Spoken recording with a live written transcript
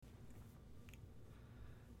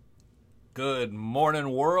Good morning,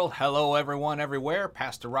 world. Hello, everyone, everywhere.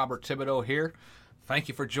 Pastor Robert Thibodeau here. Thank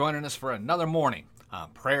you for joining us for another morning on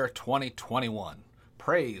Prayer 2021.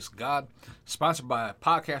 Praise God. Sponsored by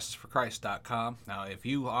podcastersforchrist.com. Now, if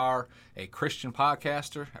you are a Christian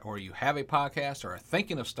podcaster or you have a podcast or are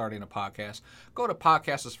thinking of starting a podcast, go to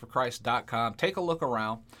podcastersforchrist.com. Take a look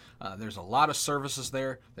around. There's a lot of services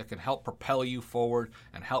there that can help propel you forward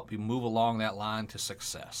and help you move along that line to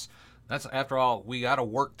success. That's, after all, we got to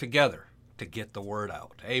work together to get the word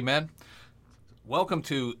out. Amen. Welcome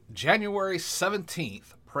to January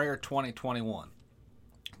 17th, Prayer 2021.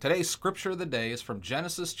 Today's scripture of the day is from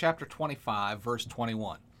Genesis chapter 25, verse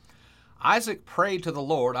 21. Isaac prayed to the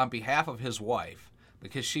Lord on behalf of his wife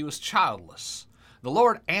because she was childless. The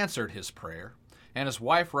Lord answered his prayer, and his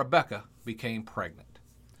wife Rebekah became pregnant.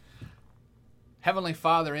 Heavenly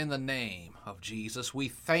Father, in the name of Jesus, we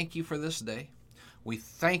thank you for this day. We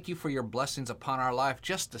thank you for your blessings upon our life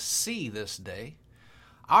just to see this day.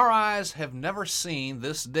 Our eyes have never seen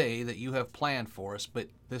this day that you have planned for us, but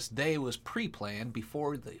this day was pre-planned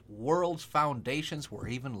before the world's foundations were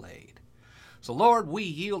even laid. So, Lord, we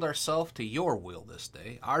yield ourselves to your will this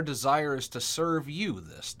day. Our desire is to serve you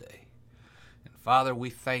this day. And, Father,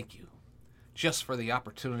 we thank you just for the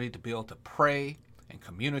opportunity to be able to pray and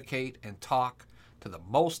communicate and talk to the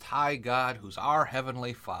Most High God, who's our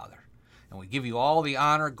Heavenly Father. And we give you all the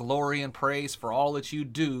honor, glory, and praise for all that you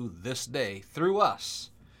do this day through us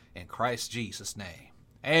in Christ Jesus' name.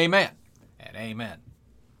 Amen and amen.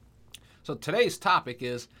 So today's topic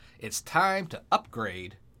is, it's time to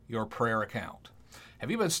upgrade your prayer account. Have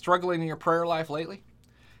you been struggling in your prayer life lately?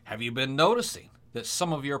 Have you been noticing that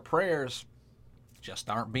some of your prayers just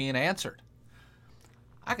aren't being answered?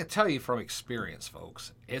 I can tell you from experience,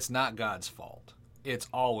 folks, it's not God's fault. It's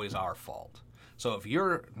always our fault. So if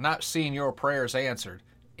you're not seeing your prayers answered,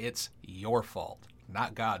 it's your fault,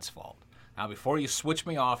 not God's fault. Now, before you switch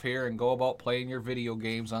me off here and go about playing your video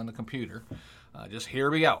games on the computer, just hear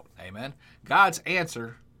me out, amen? God's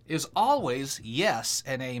answer is always yes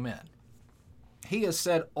and amen. He has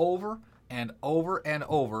said over and over and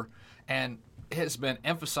over, and it has been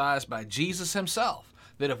emphasized by Jesus himself,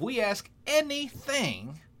 that if we ask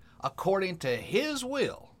anything according to his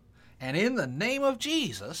will and in the name of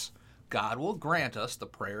Jesus, God will grant us the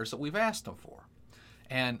prayers that we've asked him for.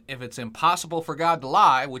 And if it's impossible for God to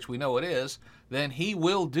lie, which we know it is, then he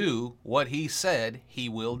will do what he said he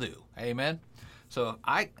will do. Amen? So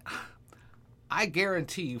I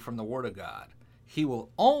guarantee you from the Word of God, he will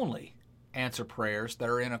only answer prayers that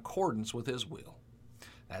are in accordance with his will.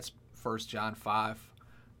 That's 1 John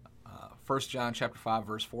chapter 5,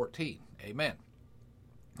 verse 14. Amen.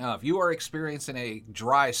 Now, if you are experiencing a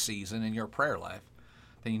dry season in your prayer life,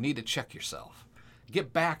 then you need to check yourself.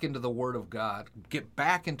 Get back into the Word of God. Get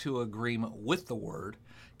back into agreement with the Word.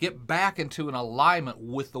 Get back into an alignment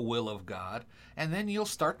with the will of God. And then you'll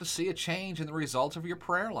start to see a change in the results of your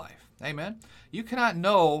prayer life. Amen? You cannot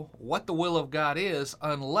know what the will of God is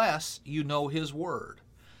unless you know his Word.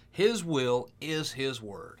 His will is his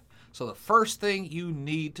Word. So the first thing you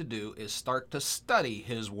need to do is start to study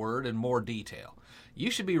his Word in more detail.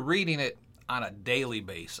 You should be reading it on a daily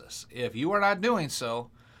basis. If you are not doing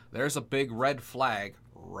so, there's a big red flag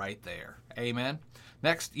right there. Amen.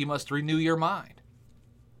 Next, you must renew your mind.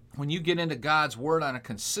 When you get into God's Word on a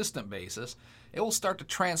consistent basis, it will start to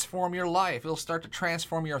transform your life. It'll start to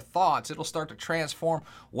transform your thoughts. It'll start to transform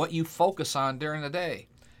what you focus on during the day.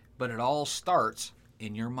 But it all starts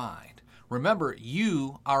in your mind. Remember,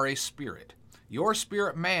 you are a spirit. Your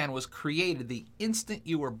spirit man was created the instant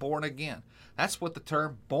you were born again. That's what the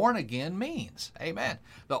term born again means. Amen.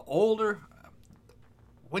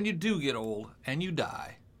 When you do get old and you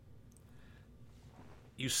die,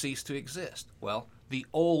 you cease to exist. Well, the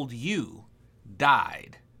old you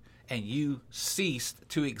died, and you ceased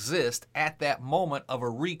to exist at that moment of a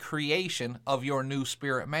recreation of your new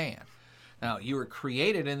spirit man. Now, you were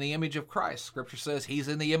created in the image of Christ. Scripture says he's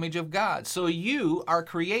in the image of God. So you are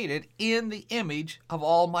created in the image of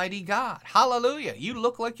Almighty God. Hallelujah. You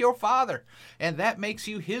look like your Father, and that makes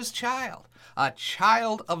you his child, a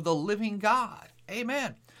child of the living God.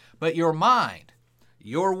 Amen. But your mind,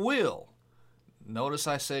 your will, notice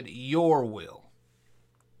I said your will,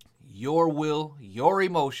 your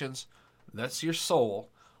emotions, that's your soul,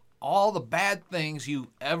 all the bad things you've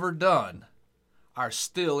ever done are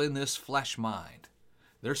still in this flesh mind.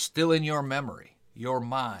 They're still in your memory, your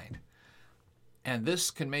mind. And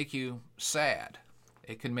this can make you sad.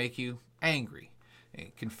 It can make you angry.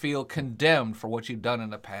 It can feel condemned for what you've done in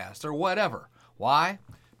the past or whatever. Why?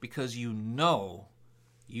 Because you know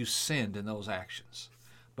you sinned in those actions.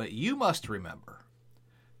 But you must remember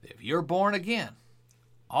that if you're born again,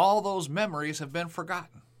 all those memories have been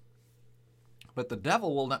forgotten. But the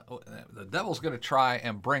devil's going to try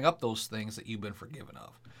and bring up those things that you've been forgiven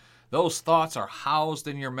of. Those thoughts are housed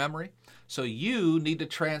in your memory, so you need to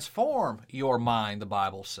transform your mind, the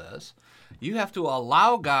Bible says. You have to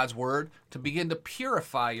allow God's word to begin to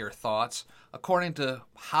purify your thoughts according to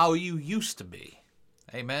how you used to be.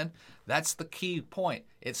 Amen? That's the key point.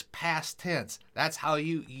 It's past tense. That's how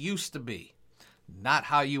you used to be, not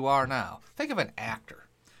how you are now. Think of an actor.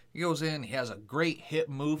 He goes in, he has a great hit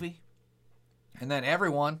movie, and then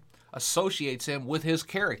everyone associates him with his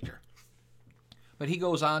character. But he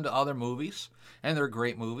goes on to other movies, and they're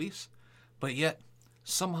great movies, but yet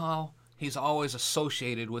somehow he's always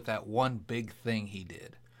associated with that one big thing he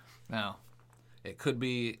did. Now, it could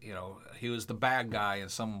be, he was the bad guy in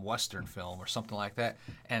some Western film or something like that,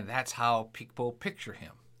 and that's how people picture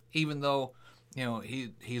him. Even though,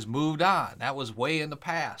 he's moved on. That was way in the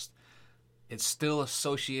past. It's still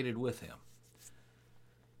associated with him.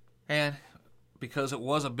 And because it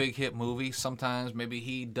was a big hit movie, sometimes maybe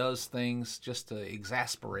he does things just to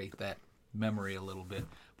exasperate that memory a little bit.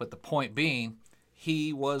 But the point being,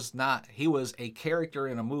 he was a character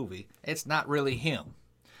in a movie. It's not really him.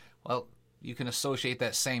 Well, you can associate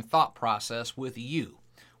that same thought process with you.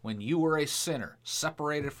 When you were a sinner,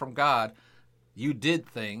 separated from God, you did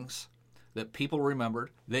things that people remembered,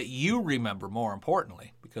 that you remember more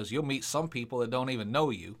importantly, because you'll meet some people that don't even know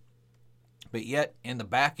you. But yet, in the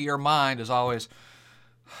back of your mind is always,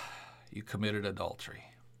 you committed adultery.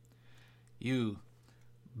 You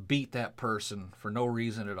beat that person for no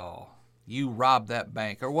reason at all. You robbed that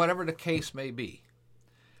bank, or whatever the case may be.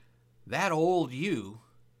 That old you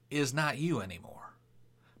is not you anymore.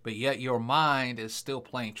 But yet your mind is still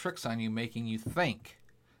playing tricks on you, making you think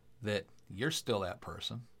that you're still that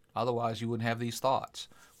person. Otherwise, you wouldn't have these thoughts.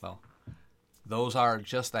 Well, those are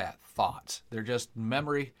just that, thoughts. They're just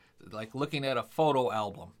memory, like looking at a photo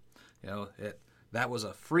album. That was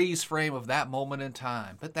a freeze frame of that moment in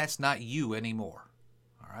time, but that's not you anymore.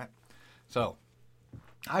 All right? So,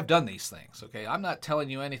 I've done these things, okay? I'm not telling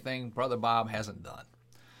you anything Brother Bob hasn't done.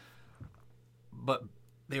 But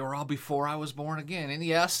they were all before I was born again. And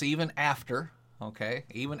yes, even after, okay?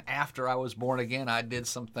 Even after I was born again, I did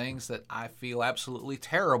some things that I feel absolutely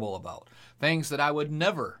terrible about. Things that I would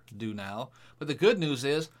never do now. But the good news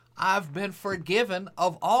is, I've been forgiven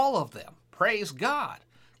of all of them. Praise God.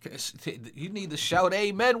 You need to shout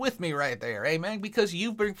amen with me right there. Amen. Because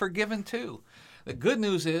you've been forgiven too. The good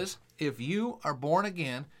news is, if you are born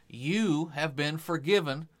again, you have been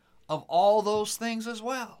forgiven of all those things as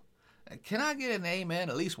well. Can I get an amen?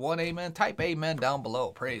 At least one amen? Type amen down below.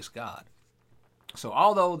 Praise God. So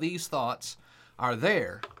although these thoughts are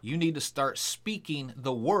there, you need to start speaking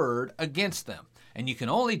the word against them. And you can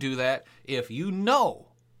only do that if you know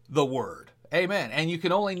the word. Amen. And you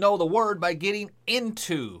can only know the word by getting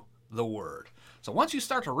into the word. So once you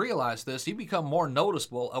start to realize this, you become more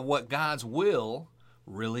noticeable of what God's will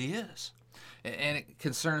really is. And it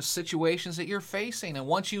concerns situations that you're facing. And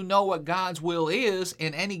once you know what God's will is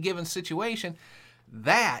in any given situation,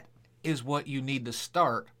 that is what you need to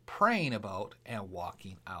start praying about and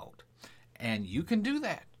walking out. And you can do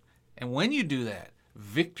that. And when you do that,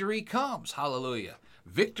 victory comes. Hallelujah.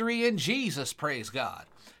 Victory in Jesus, praise God.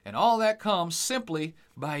 And all that comes simply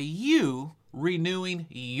by you renewing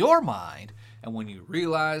your mind. And when you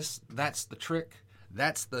realize that's the trick,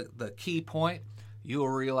 that's the key point, you'll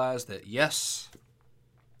realize that, yes,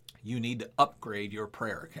 you need to upgrade your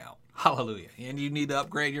prayer account. Hallelujah. And you need to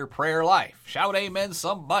upgrade your prayer life. Shout amen,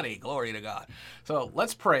 somebody. Glory to God. So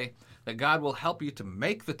let's pray that God will help you to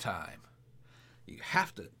make the time. You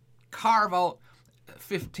have to carve out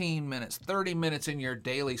 15 minutes, 30 minutes in your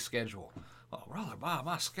daily schedule. Oh, Brother Bob,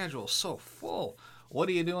 my schedule is so full. What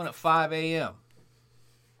are you doing at 5 a.m.?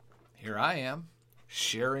 Here I am,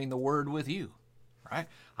 sharing the word with you, right?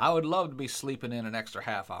 I would love to be sleeping in an extra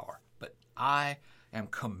half hour, but I am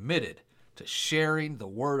committed to sharing the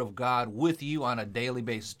word of God with you on a daily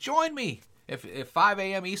basis. Join me. If 5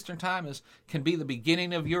 a.m. Eastern Time can be the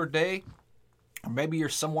beginning of your day, or maybe you're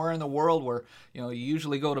somewhere in the world where you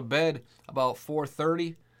usually go to bed about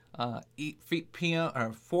 4:30 p.m.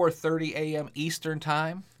 or 4:30 a.m. Eastern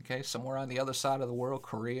Time. Okay, somewhere on the other side of the world,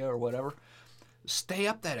 Korea or whatever. Stay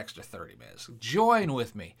up that extra 30 minutes. Join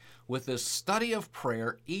with me with this study of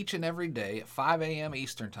prayer each and every day at 5 a.m.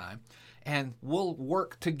 Eastern Time, and we'll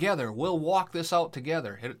work together. We'll walk this out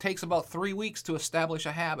together. It takes about 3 weeks to establish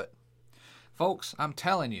a habit. Folks, I'm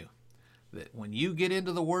telling you that when you get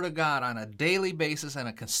into the Word of God on a daily basis and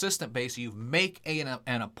a consistent basis, you make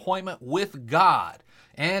an appointment with God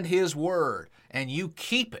and His Word, and you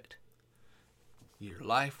keep it. your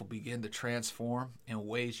life will begin to transform in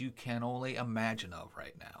ways you can only imagine of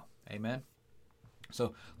right now. Amen.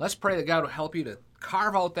 So let's pray that God will help you to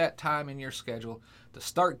carve out that time in your schedule to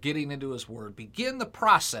start getting into His Word. Begin the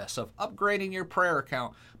process of upgrading your prayer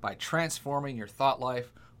account by transforming your thought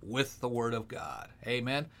life with the Word of God.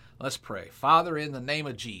 Amen. Let's pray. Father, in the name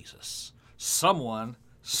of Jesus, someone,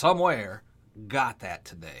 somewhere, got that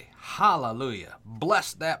today. Hallelujah.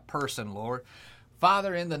 Bless that person, Lord.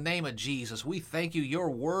 Father, in the name of Jesus, we thank you.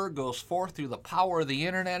 Your word goes forth through the power of the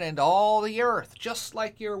internet and all the earth, just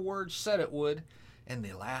like your word said it would in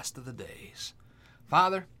the last of the days.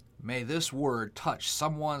 Father, may this word touch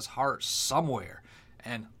someone's heart somewhere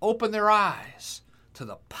and open their eyes to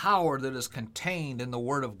the power that is contained in the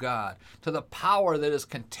Word of God, to the power that is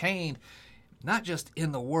contained not just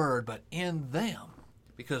in the Word, but in them.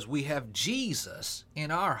 Because we have Jesus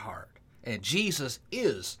in our heart, and Jesus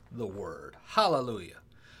is the Word. Hallelujah.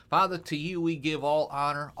 Father, to you we give all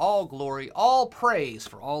honor, all glory, all praise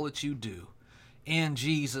for all that you do. In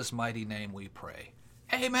Jesus' mighty name we pray.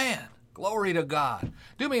 Amen. Glory to God.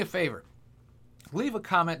 Do me a favor. Leave a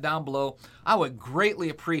comment down below. I would greatly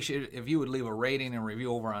appreciate it if you would leave a rating and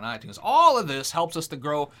review over on iTunes. All of this helps us to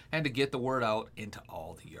grow and to get the word out into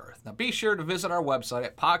all the earth. Now be sure to visit our website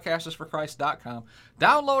at podcastersforchrist.com.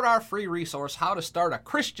 Download our free resource, How to Start a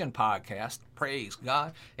Christian Podcast. Praise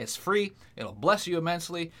God. It's free. It'll bless you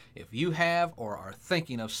immensely if you have or are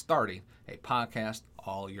thinking of starting a podcast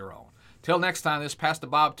all your own. Till next time, this is Pastor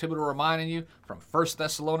Bob Thibodeau reminding you from 1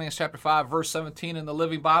 Thessalonians chapter 5, verse 17 in the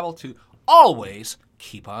Living Bible to always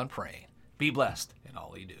keep on praying. Be blessed in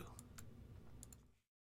all you do.